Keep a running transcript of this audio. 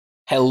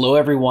Hello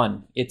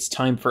everyone, it's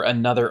time for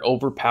another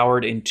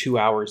Overpowered in 2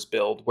 hours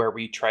build where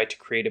we try to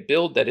create a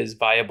build that is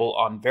viable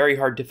on very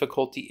hard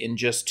difficulty in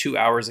just 2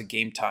 hours of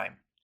game time.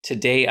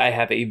 Today I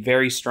have a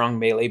very strong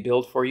melee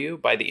build for you.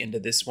 By the end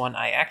of this one,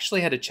 I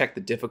actually had to check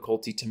the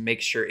difficulty to make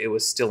sure it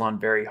was still on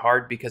very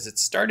hard because it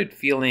started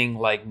feeling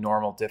like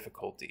normal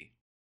difficulty.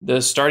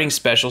 The starting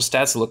special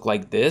stats look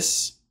like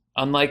this.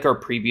 Unlike our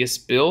previous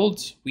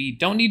build, we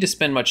don't need to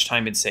spend much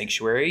time in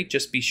Sanctuary.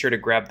 Just be sure to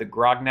grab the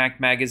Grognak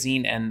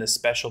magazine and the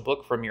special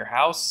book from your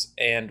house,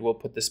 and we'll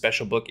put the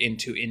special book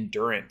into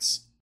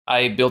Endurance.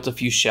 I built a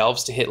few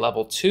shelves to hit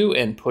level 2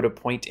 and put a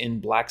point in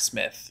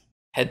Blacksmith.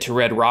 Head to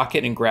Red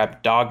Rocket and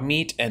grab Dog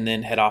Meat, and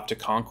then head off to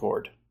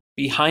Concord.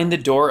 Behind the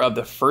door of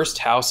the first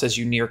house as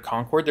you near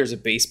Concord, there's a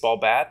baseball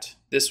bat.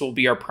 This will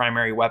be our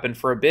primary weapon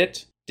for a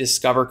bit.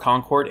 Discover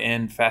Concord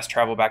and fast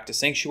travel back to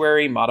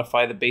Sanctuary.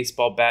 Modify the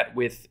baseball bat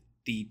with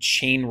the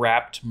chain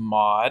wrapped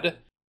mod.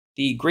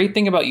 The great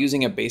thing about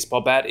using a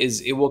baseball bat is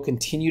it will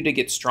continue to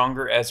get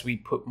stronger as we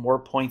put more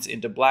points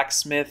into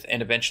Blacksmith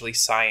and eventually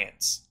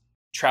Science.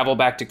 Travel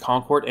back to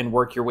Concord and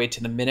work your way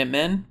to the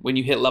Minutemen. When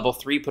you hit level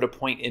 3, put a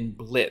point in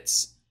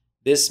Blitz.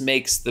 This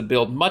makes the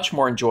build much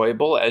more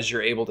enjoyable as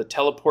you're able to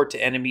teleport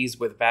to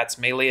enemies with VATS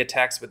melee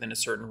attacks within a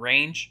certain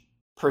range.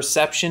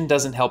 Perception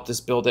doesn't help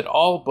this build at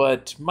all,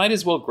 but might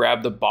as well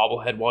grab the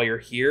bobblehead while you're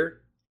here.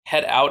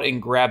 Head out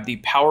and grab the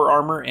power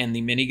armor and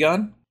the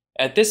minigun.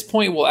 At this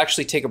point, we'll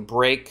actually take a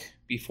break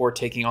before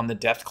taking on the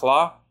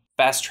Deathclaw.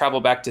 Fast travel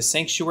back to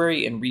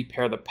Sanctuary and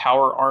repair the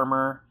power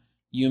armor.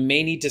 You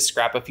may need to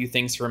scrap a few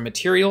things for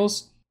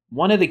materials.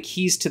 One of the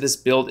keys to this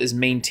build is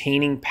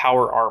maintaining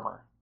power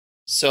armor.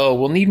 So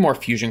we'll need more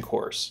fusion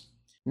cores.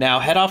 Now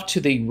head off to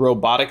the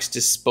robotics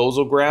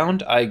disposal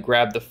ground. I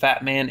grabbed the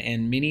Fat Man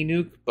and Mini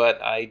Nuke, but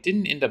I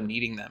didn't end up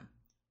needing them.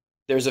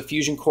 There's a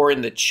fusion core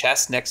in the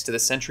chest next to the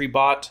sentry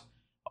bot.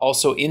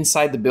 Also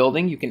inside the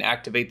building, you can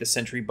activate the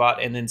sentry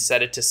bot and then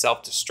set it to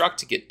self-destruct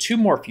to get 2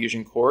 more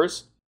fusion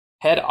cores.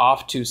 Head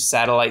off to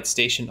Satellite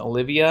Station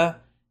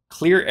Olivia.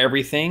 Clear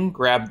everything,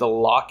 grab the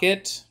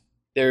locket.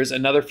 There's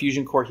another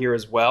fusion core here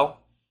as well.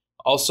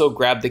 Also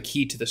grab the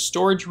key to the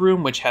storage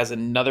room, which has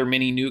another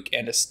mini nuke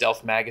and a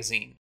stealth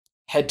magazine.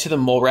 Head to the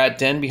Mole Rat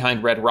Den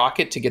behind Red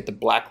Rocket to get the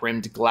black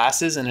rimmed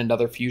glasses and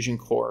another fusion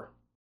core.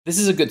 This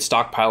is a good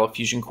stockpile of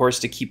fusion cores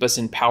to keep us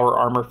in power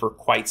armor for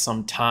quite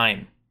some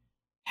time.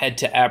 Head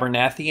to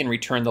Abernathy and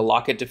return the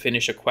locket to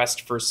finish a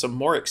quest for some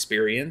more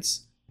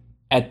experience.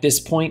 At this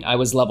point, I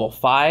was level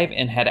 5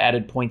 and had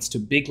added points to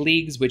Big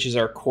Leagues, which is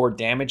our core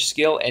damage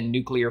skill, and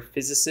Nuclear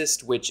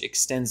Physicist, which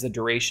extends the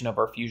duration of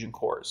our fusion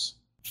cores.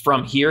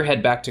 From here,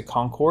 head back to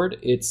Concord.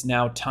 It's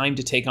now time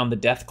to take on the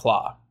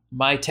Deathclaw.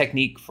 My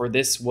technique for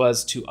this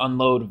was to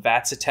unload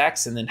VATS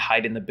attacks and then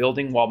hide in the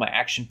building while my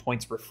action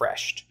points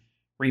refreshed.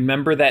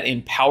 Remember that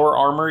in power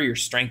armor, your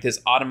strength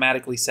is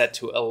automatically set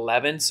to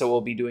 11, so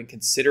we'll be doing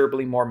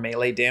considerably more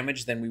melee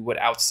damage than we would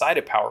outside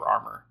of power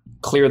armor.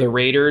 Clear the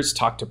raiders,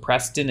 talk to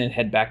Preston, and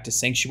head back to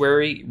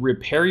Sanctuary.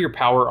 Repair your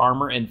power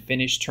armor and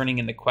finish turning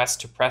in the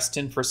quest to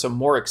Preston for some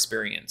more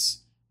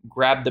experience.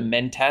 Grab the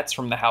Mentats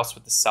from the house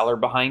with the cellar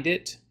behind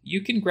it.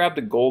 You can grab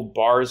the gold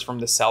bars from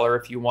the cellar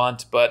if you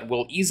want, but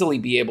we'll easily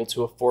be able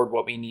to afford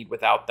what we need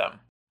without them.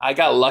 I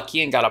got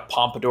lucky and got a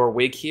pompadour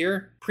wig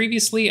here.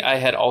 Previously, I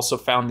had also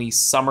found these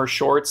summer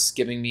shorts,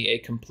 giving me a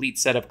complete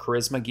set of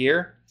charisma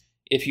gear.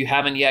 If you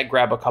haven't yet,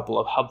 grab a couple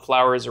of hub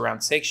flowers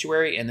around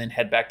Sanctuary and then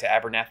head back to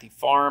Abernathy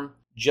Farm.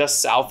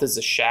 Just south is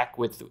a shack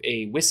with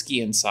a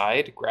whiskey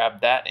inside.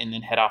 Grab that and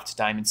then head off to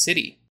Diamond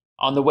City.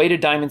 On the way to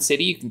Diamond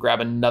City, you can grab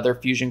another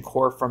fusion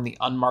core from the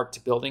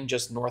unmarked building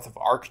just north of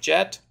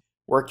ArcJet.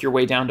 Work your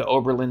way down to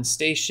Oberlin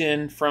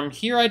Station. From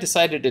here, I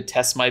decided to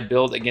test my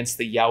build against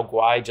the Yao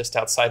Guai just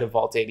outside of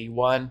Vault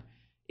 81.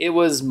 It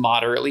was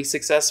moderately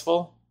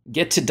successful.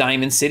 Get to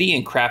Diamond City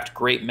and craft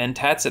Great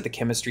Mentats at the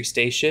Chemistry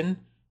Station.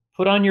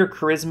 Put on your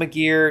Charisma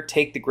gear,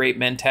 take the Great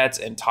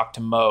Mentats, and talk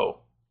to Mo.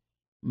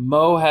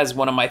 Mo has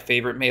one of my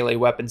favorite melee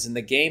weapons in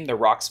the game, the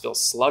Roxville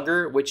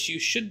Slugger, which you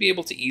should be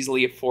able to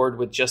easily afford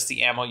with just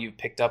the ammo you've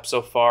picked up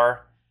so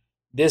far.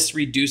 This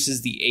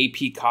reduces the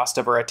AP cost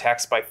of our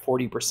attacks by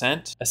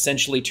 40%,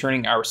 essentially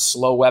turning our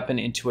slow weapon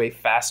into a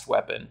fast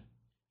weapon.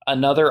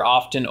 Another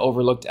often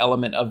overlooked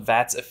element of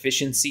VATS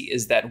efficiency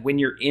is that when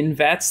you're in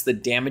VATS, the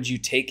damage you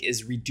take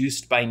is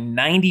reduced by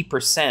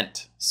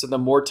 90%. So the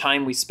more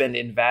time we spend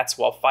in VATS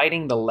while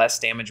fighting, the less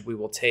damage we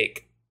will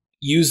take.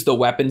 Use the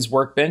weapons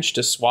workbench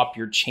to swap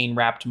your chain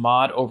wrapped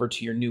mod over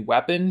to your new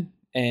weapon,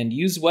 and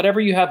use whatever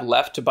you have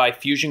left to buy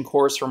fusion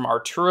cores from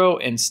Arturo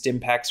and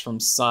stim packs from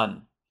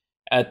Sun.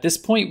 At this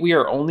point, we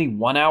are only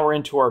 1 hour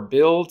into our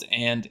build,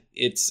 and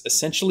it's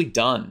essentially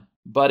done.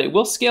 But it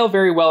will scale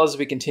very well as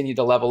we continue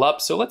to level up,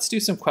 so let's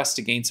do some quests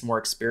to gain some more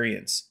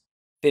experience.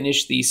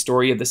 Finish the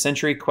Story of the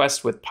Century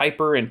quest with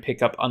Piper and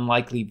pick up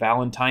Unlikely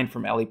Valentine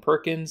from Ellie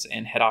Perkins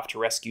and head off to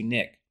rescue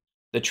Nick.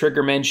 The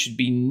Triggermen should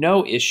be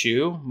no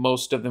issue.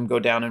 Most of them go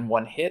down in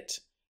 1 hit.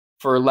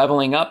 For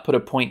leveling up, put a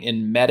point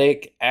in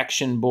Medic,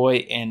 Action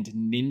Boy, and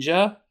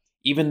Ninja.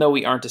 Even though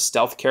we aren't a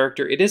stealth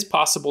character, it is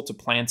possible to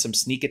plan some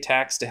sneak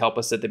attacks to help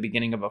us at the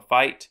beginning of a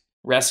fight,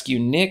 rescue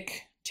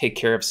Nick, take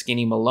care of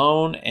Skinny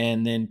Malone,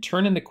 and then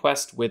turn in the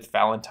quest with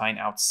Valentine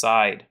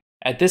outside.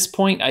 At this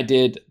point, I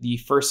did the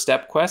first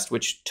step quest,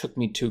 which took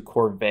me to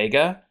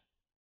Corvega.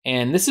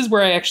 And this is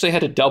where I actually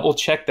had to double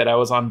check that I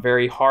was on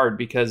very hard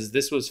because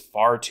this was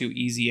far too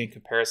easy in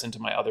comparison to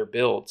my other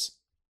builds.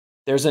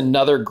 There's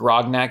another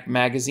Grognak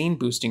magazine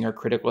boosting our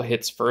critical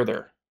hits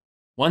further.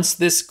 Once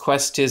this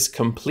quest is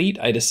complete,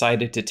 I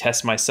decided to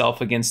test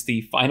myself against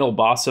the final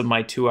boss of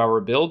my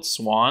 2-hour build,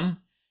 Swan.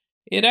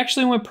 It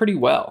actually went pretty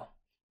well.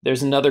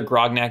 There's another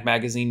Grognak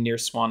magazine near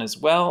Swan as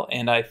well,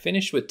 and I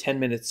finished with 10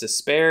 minutes to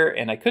spare,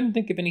 and I couldn't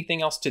think of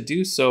anything else to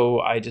do,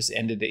 so I just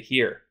ended it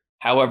here.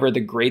 However,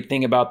 the great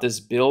thing about this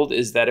build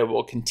is that it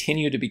will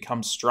continue to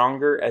become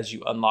stronger as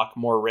you unlock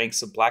more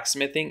ranks of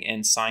blacksmithing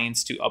and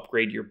science to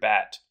upgrade your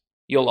bat.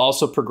 You'll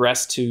also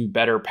progress to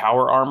better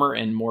power armor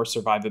and more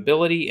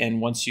survivability,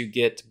 and once you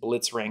get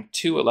Blitz rank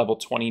 2 at level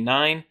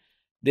 29,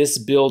 this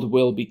build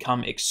will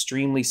become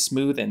extremely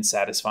smooth and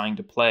satisfying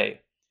to play.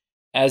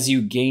 As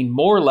you gain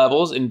more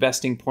levels,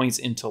 investing points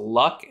into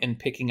luck and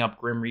picking up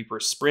Grim Reaper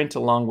Sprint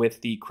along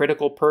with the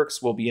critical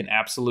perks will be an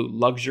absolute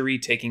luxury,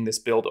 taking this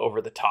build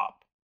over the top.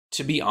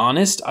 To be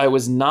honest, I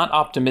was not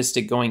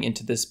optimistic going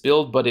into this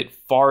build, but it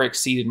far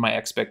exceeded my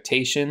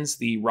expectations.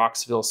 The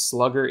Roxville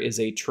Slugger is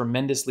a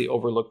tremendously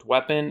overlooked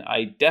weapon.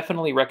 I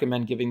definitely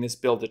recommend giving this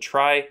build a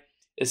try,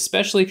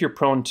 especially if you're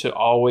prone to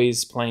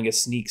always playing a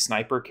sneak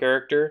sniper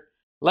character.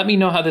 Let me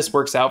know how this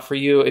works out for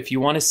you. If you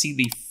want to see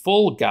the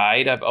full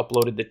guide, I've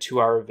uploaded the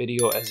 2-hour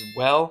video as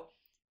well.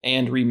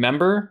 And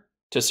remember,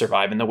 to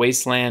survive in the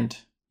wasteland,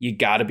 you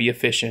gotta be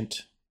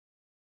efficient.